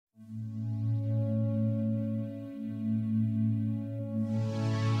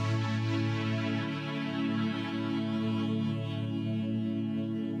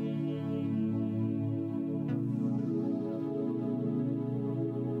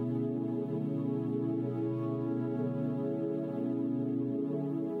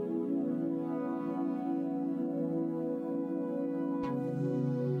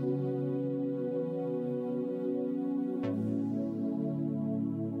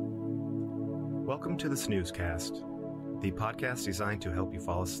Welcome to the Snoozecast, the podcast designed to help you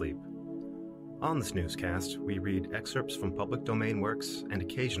fall asleep. On the Snoozecast, we read excerpts from public domain works and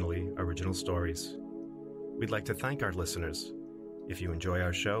occasionally original stories. We'd like to thank our listeners. If you enjoy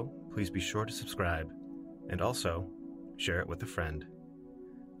our show, please be sure to subscribe, and also share it with a friend.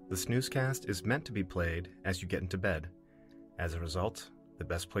 The Snoozecast is meant to be played as you get into bed. As a result, the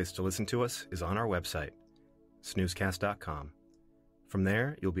best place to listen to us is on our website, snoozecast.com. From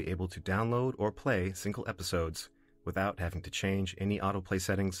there, you'll be able to download or play single episodes without having to change any autoplay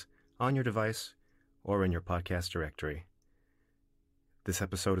settings on your device or in your podcast directory. This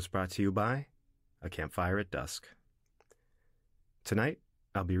episode is brought to you by A Campfire at Dusk. Tonight,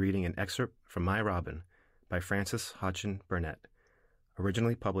 I'll be reading an excerpt from My Robin by Frances Hodgson Burnett,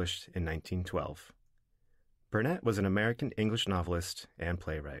 originally published in 1912. Burnett was an American English novelist and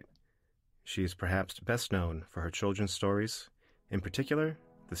playwright. She is perhaps best known for her children's stories, in particular,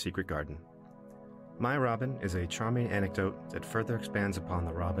 The Secret Garden. My Robin is a charming anecdote that further expands upon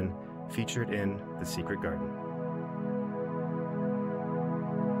the Robin featured in The Secret Garden.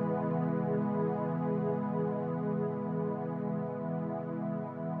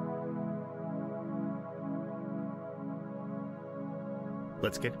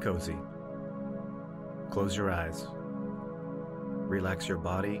 Let's get cozy. Close your eyes. Relax your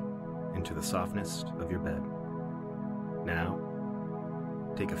body into the softness of your bed. Now,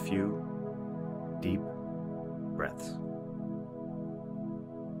 take a few deep breaths.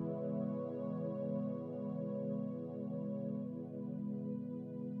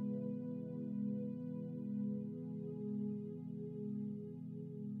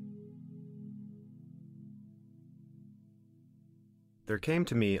 There came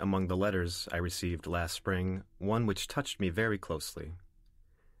to me among the letters I received last spring one which touched me very closely.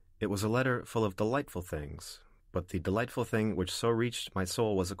 It was a letter full of delightful things, but the delightful thing which so reached my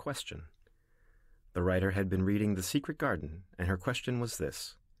soul was a question. The writer had been reading The Secret Garden, and her question was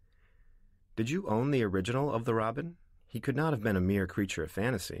this: Did you own the original of the Robin? He could not have been a mere creature of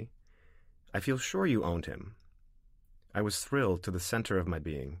fantasy. I feel sure you owned him. I was thrilled to the center of my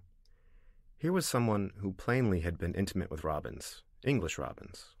being. Here was someone who plainly had been intimate with robins, English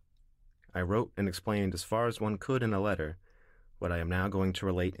robins. I wrote and explained as far as one could in a letter what I am now going to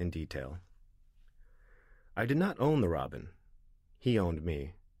relate in detail. I did not own the Robin. He owned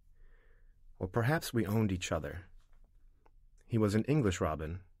me. Or perhaps we owned each other. He was an English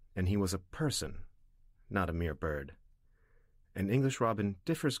robin, and he was a person, not a mere bird. An English robin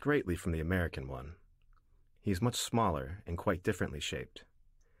differs greatly from the American one. He is much smaller and quite differently shaped.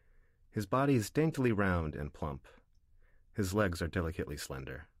 His body is daintily round and plump. His legs are delicately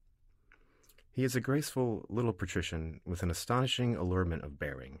slender. He is a graceful little patrician with an astonishing allurement of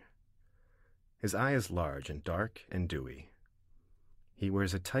bearing. His eye is large and dark and dewy. He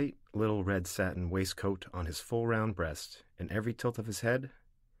wears a tight little red satin waistcoat on his full round breast, and every tilt of his head,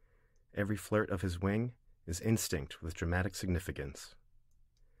 every flirt of his wing, is instinct with dramatic significance.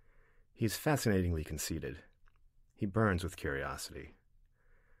 He is fascinatingly conceited. He burns with curiosity.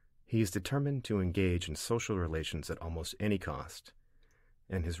 He is determined to engage in social relations at almost any cost,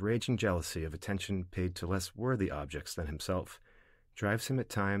 and his raging jealousy of attention paid to less worthy objects than himself drives him at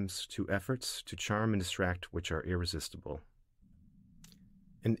times to efforts to charm and distract which are irresistible.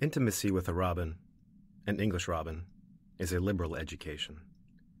 An intimacy with a robin, an English robin, is a liberal education.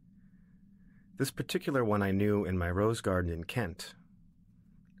 This particular one I knew in my rose garden in Kent.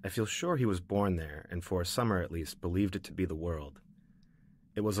 I feel sure he was born there, and for a summer at least believed it to be the world.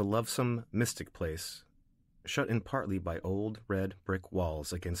 It was a lovesome, mystic place, shut in partly by old red brick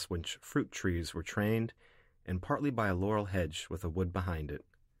walls against which fruit trees were trained, and partly by a laurel hedge with a wood behind it.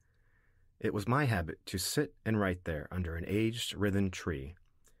 It was my habit to sit and write there under an aged writhen tree,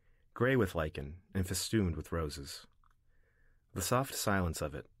 gray with lichen and festooned with roses. The soft silence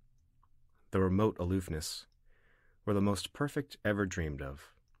of it, the remote aloofness, were the most perfect ever dreamed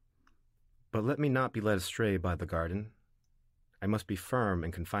of. But let me not be led astray by the garden. I must be firm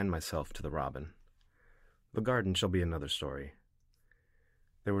and confine myself to the robin. The garden shall be another story.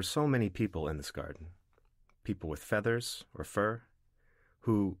 There were so many people in this garden. People with feathers or fur,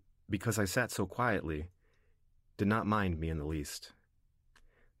 who, because I sat so quietly, did not mind me in the least.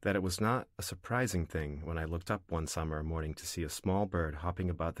 That it was not a surprising thing when I looked up one summer morning to see a small bird hopping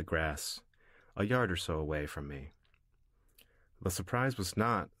about the grass, a yard or so away from me. The surprise was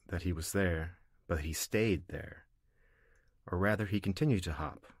not that he was there, but that he stayed there. Or rather, he continued to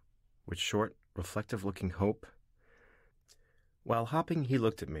hop, with short, reflective-looking hope. While hopping, he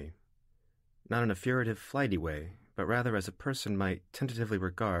looked at me, not in a furtive, flighty way, but rather as a person might tentatively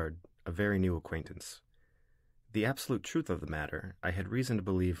regard a very new acquaintance. The absolute truth of the matter, I had reason to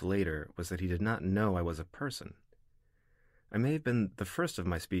believe later, was that he did not know I was a person. I may have been the first of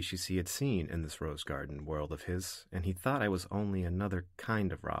my species he had seen in this rose garden world of his, and he thought I was only another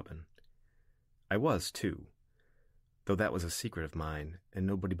kind of robin. I was, too, though that was a secret of mine, and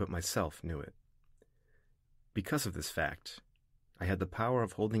nobody but myself knew it. Because of this fact, I had the power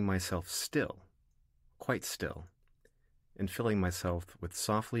of holding myself still, quite still, and filling myself with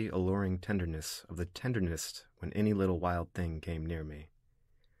softly alluring tenderness of the tenderest when any little wild thing came near me.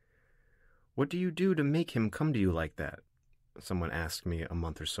 "What do you do to make him come to you like that?" someone asked me a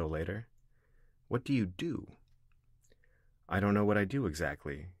month or so later. "What do you do?" "I don't know what I do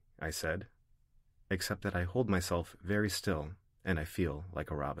exactly," I said, "except that I hold myself very still, and I feel like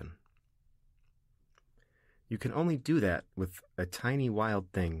a robin." You can only do that with a tiny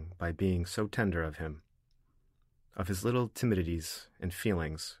wild thing by being so tender of him, of his little timidities and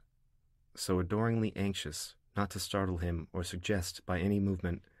feelings, so adoringly anxious not to startle him or suggest by any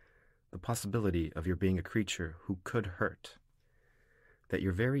movement the possibility of your being a creature who could hurt, that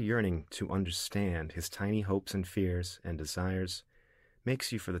your very yearning to understand his tiny hopes and fears and desires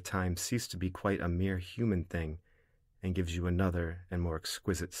makes you for the time cease to be quite a mere human thing and gives you another and more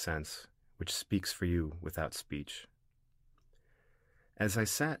exquisite sense which speaks for you without speech. As I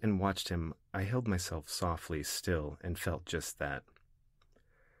sat and watched him, I held myself softly still and felt just that.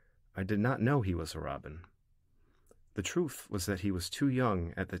 I did not know he was a robin. The truth was that he was too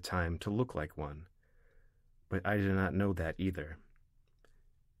young at the time to look like one, but I did not know that either.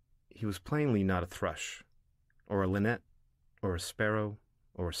 He was plainly not a thrush, or a linnet, or a sparrow,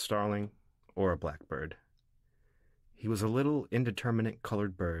 or a starling, or a blackbird. He was a little indeterminate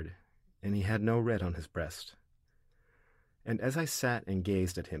colored bird, and he had no red on his breast. And as I sat and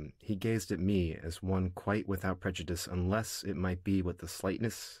gazed at him, he gazed at me as one quite without prejudice unless it might be with the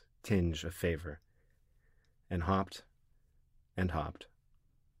slightest tinge of favor, and hopped, and hopped,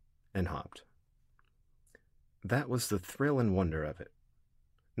 and hopped. That was the thrill and wonder of it.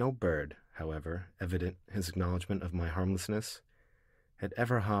 No bird, however evident his acknowledgment of my harmlessness, had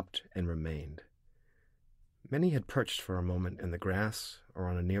ever hopped and remained. Many had perched for a moment in the grass or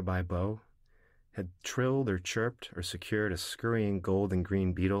on a nearby bough, had trilled or chirped or secured a scurrying gold and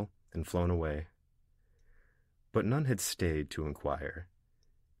green beetle and flown away. But none had stayed to inquire,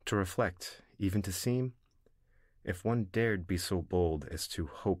 to reflect, even to seem, if one dared be so bold as to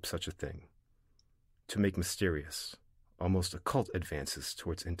hope such a thing, to make mysterious, almost occult advances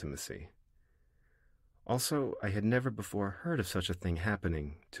towards intimacy. Also, I had never before heard of such a thing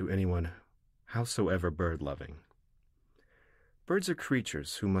happening to anyone howsoever bird-loving. Birds are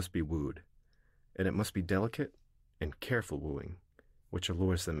creatures who must be wooed, and it must be delicate and careful wooing which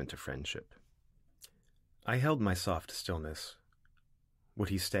allures them into friendship. I held my soft stillness. Would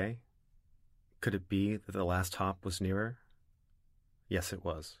he stay? Could it be that the last hop was nearer? Yes, it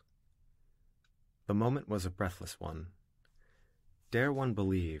was. The moment was a breathless one. Dare one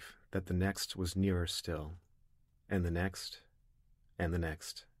believe that the next was nearer still, and the next, and the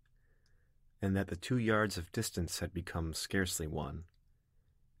next, and that the 2 yards of distance had become scarcely 1,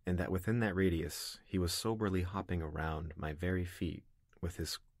 and that within that radius he was soberly hopping around my very feet with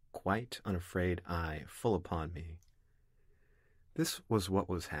his quite unafraid eye full upon me? This was what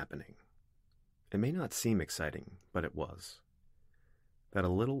was happening. It may not seem exciting, but it was. That a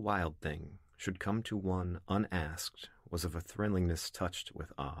little wild thing should come to one unasked was of a thrillingness touched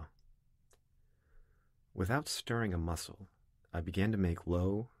with awe. Without stirring a muscle, I began to make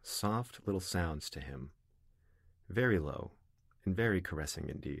low, soft little sounds to him, very low and very caressing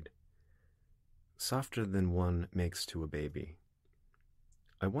indeed, softer than one makes to a baby.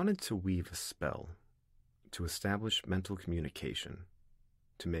 I wanted to weave a spell, to establish mental communication,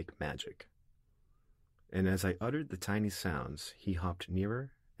 to make magic. And as I uttered the tiny sounds, he hopped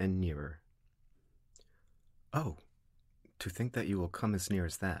nearer and nearer. "Oh, to think that you will come as near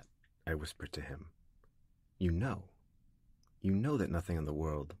as that," I whispered to him. You know that nothing in the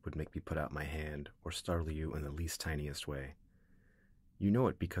world would make me put out my hand or startle you in the least tiniest way. You know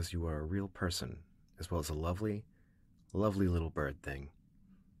it because you are a real person, as well as a lovely, lovely little bird thing.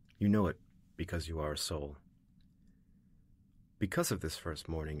 You know it because you are a soul. Because of this first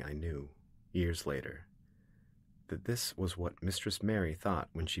morning, I knew, years later, that this was what Mistress Mary thought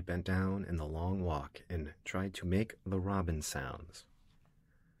when she bent down in the long walk and tried to make the robin sounds.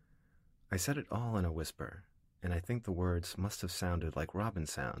 I said it all in a whisper, and I think the words must have sounded like robin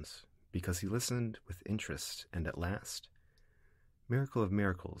sounds, because he listened with interest, and at last, miracle of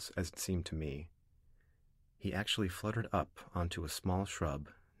miracles as it seemed to me, he actually fluttered up onto a small shrub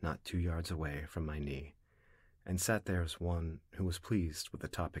not 2 yards away from my knee, and sat there as one who was pleased with the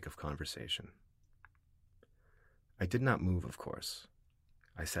topic of conversation. I did not move, of course.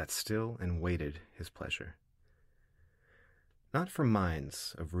 I sat still and waited his pleasure. Not for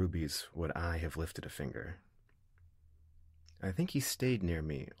mines of rubies would I have lifted a finger. I think he stayed near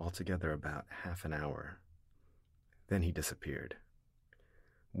me altogether about half an hour. Then he disappeared.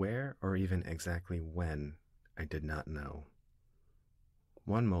 Where or even exactly when, I did not know.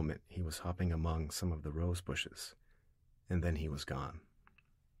 One moment he was hopping among some of the rose bushes, and then he was gone.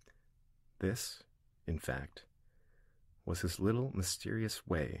 This, in fact, was his little mysterious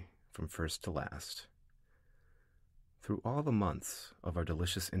way from first to last. Through all the months of our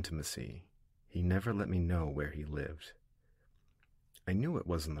delicious intimacy, he never let me know where he lived. I knew it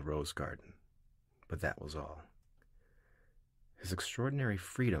was in the rose garden, but that was all. His extraordinary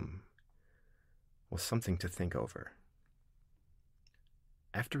freedom was something to think over.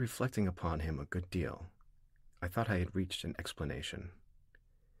 After reflecting upon him a good deal, I thought I had reached an explanation.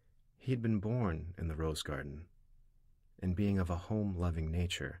 He had been born in the rose garden, and being of a home-loving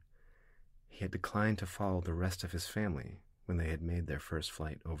nature, he had declined to follow the rest of his family when they had made their first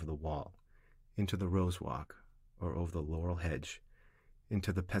flight over the wall, into the rose walk, or over the laurel hedge,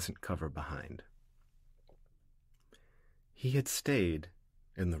 into the peasant cover behind. He had stayed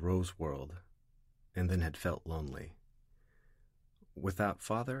in the rose world, and then had felt lonely. Without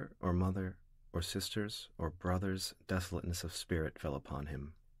father or mother or sisters or brothers, desolateness of spirit fell upon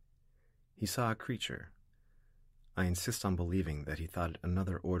him. He saw a creature. I insist on believing that he thought it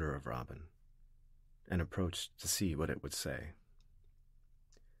another order of robin, and approached to see what it would say.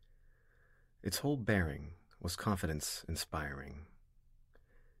 Its whole bearing was confidence-inspiring.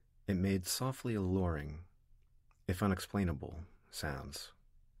 It made softly alluring, if unexplainable, sounds.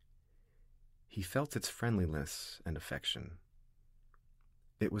 He felt its friendliness and affection.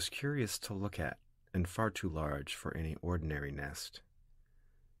 It was curious to look at, and far too large for any ordinary nest.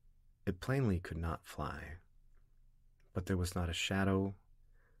 It plainly could not fly, but there was not a shadow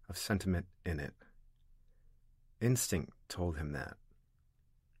of sentiment in it. Instinct told him that.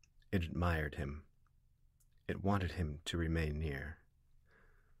 It admired him. It wanted him to remain near.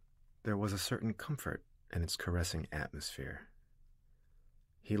 There was a certain comfort in its caressing atmosphere.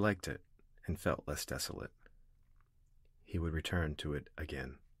 He liked it and felt less desolate. He would return to it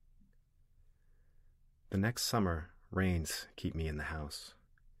again. The next summer, rains keep me in the house.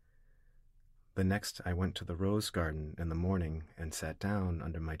 The next, I went to the rose garden in the morning and sat down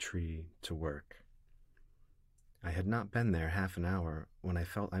under my tree to work. I had not been there half an hour when I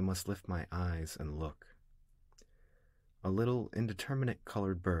felt I must lift my eyes and look. A little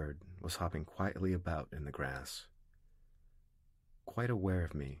indeterminate-colored bird was hopping quietly about in the grass, quite aware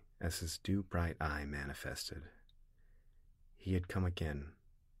of me as his dew-bright eye manifested. He had come again,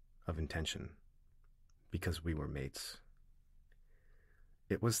 of intention, because we were mates.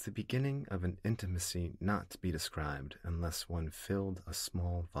 It was the beginning of an intimacy not to be described unless one filled a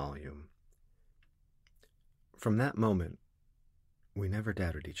small volume. From that moment, we never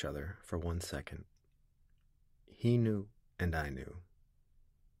doubted each other for 1 second. He knew, and I knew.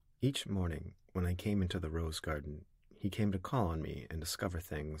 Each morning, when I came into the rose garden, he came to call on me and discover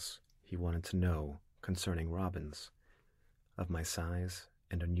things he wanted to know concerning robins, of my size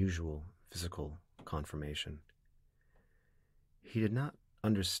and unusual physical conformation. He did not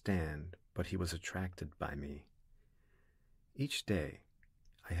understand, but he was attracted by me. Each day,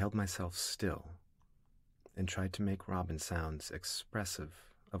 I held myself still and tried to make robin sounds expressive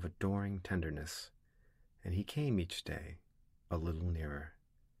of adoring tenderness, and he came each day a little nearer.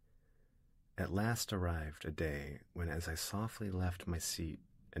 At last arrived a day when, as I softly left my seat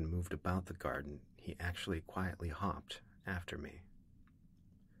and moved about the garden, he actually quietly hopped after me.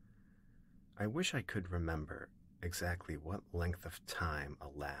 I wish I could remember exactly what length of time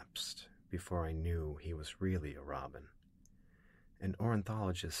elapsed before I knew he was really a robin. An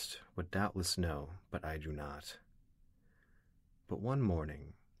ornithologist would doubtless know, but I do not. But one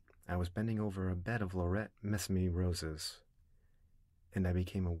morning, I was bending over a bed of Laurette Messimy roses, and I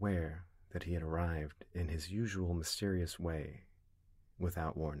became aware that he had arrived in his usual mysterious way,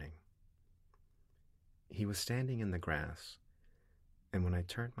 without warning. He was standing in the grass, and when I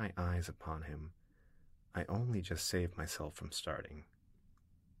turned my eyes upon him, I only just saved myself from starting,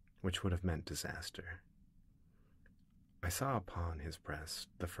 which would have meant disaster. I saw upon his breast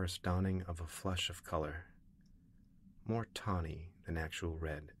the first dawning of a flush of color, more tawny than actual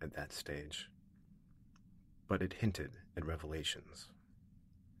red at that stage, but it hinted at revelations.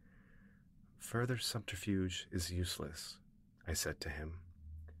 "Further subterfuge is useless," I said to him.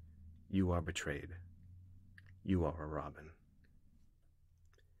 "You are betrayed. You are a robin."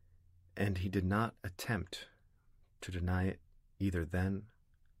 And he did not attempt to deny it either then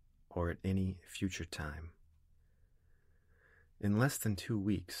or at any future time. In less than 2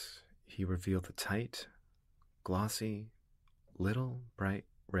 weeks, he revealed a tight, glossy, little bright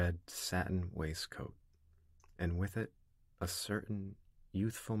red satin waistcoat, and with it a certain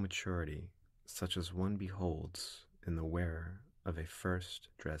youthful maturity such as one beholds in the wearer of a first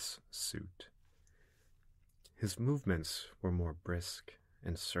dress suit. His movements were more brisk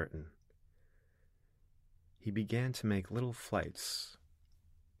and certain. He began to make little flights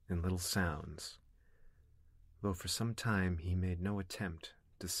and little sounds, though for some time he made no attempt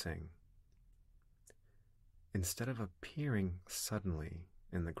to sing. Instead of appearing suddenly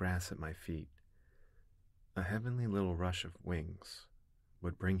in the grass at my feet, a heavenly little rush of wings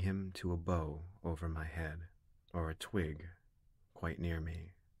would bring him to a bough over my head, or a twig quite near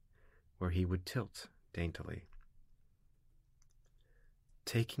me, where he would tilt daintily.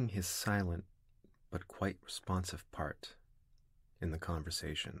 Taking his silent but quite responsive part in the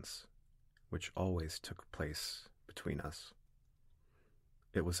conversations which always took place between us,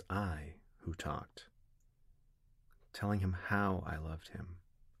 it was I who talked, telling him how I loved him,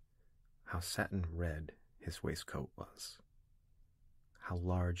 how satin red his waistcoat was, how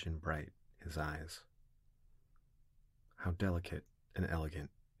large and bright his eyes, how delicate and elegant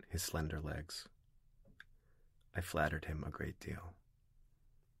his slender legs. I flattered him a great deal.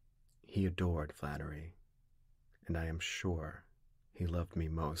 He adored flattery, and I am sure he loved me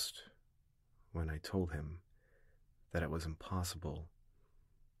most when I told him that it was impossible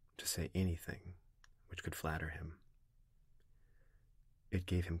to say anything which could flatter him. It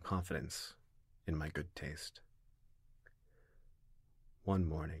gave him confidence in my good taste. One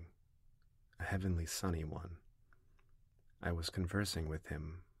morning, a heavenly sunny one, I was conversing with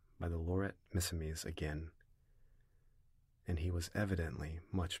him by the Lorette Mississippi again, and he was evidently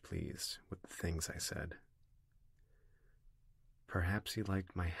much pleased with the things I said. Perhaps he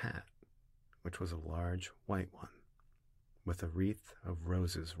liked my hat, which was a large white one, with a wreath of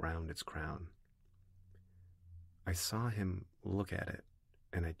roses round its crown. I saw him look at it,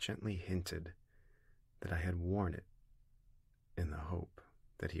 and I gently hinted that I had worn it in the hope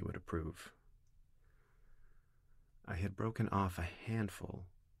that he would approve. I had broken off a handful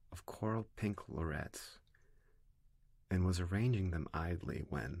of coral pink lorettes and was arranging them idly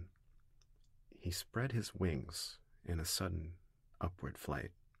when he spread his wings in a sudden upward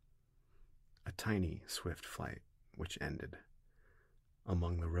flight, a tiny, swift flight which ended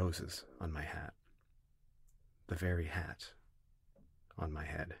among the roses on my hat, the very hat on my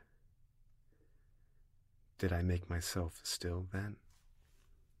head. Did I make myself still then?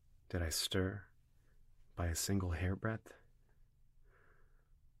 Did I stir by a single hairbreadth?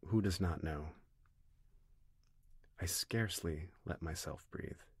 Who does not know? I scarcely let myself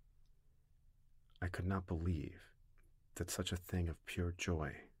breathe. I could not believe that such a thing of pure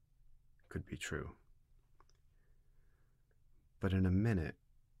joy could be true. But in a minute,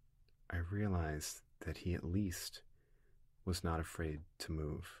 I realized that he at least was not afraid to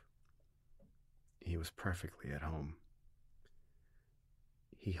move. He was perfectly at home.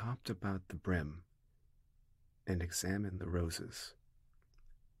 He hopped about the brim and examined the roses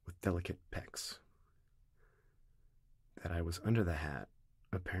with delicate pecks. That I was under the hat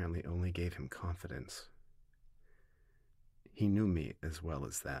apparently only gave him confidence. He knew me as well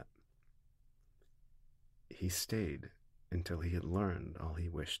as that. He stayed until he had learned all he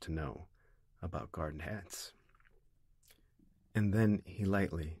wished to know about garden hats. And then he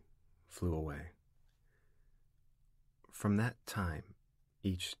lightly flew away. From that time,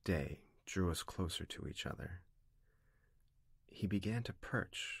 each day drew us closer to each other. He began to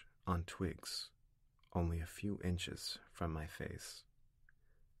perch on twigs only a few inches from my face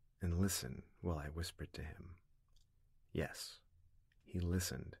and listen while I whispered to him. Yes, he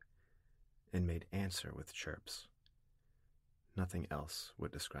listened and made answer with chirps. Nothing else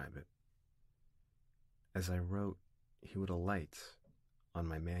would describe it. As I wrote, he would alight on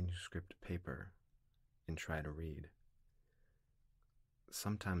my manuscript paper and try to read.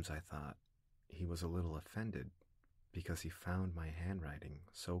 Sometimes I thought he was a little offended because he found my handwriting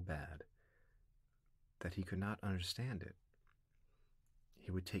so bad that he could not understand it.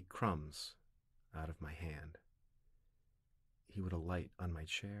 He would take crumbs out of my hand. He would alight on my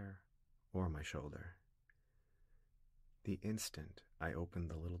chair or my shoulder. The instant I opened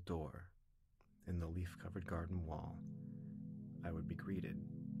the little door in the leaf-covered garden wall, I would be greeted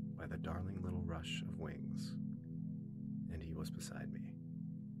by the darling little rush of wings, and he was beside me.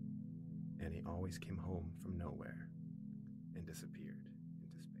 And he always came home from nowhere and disappeared.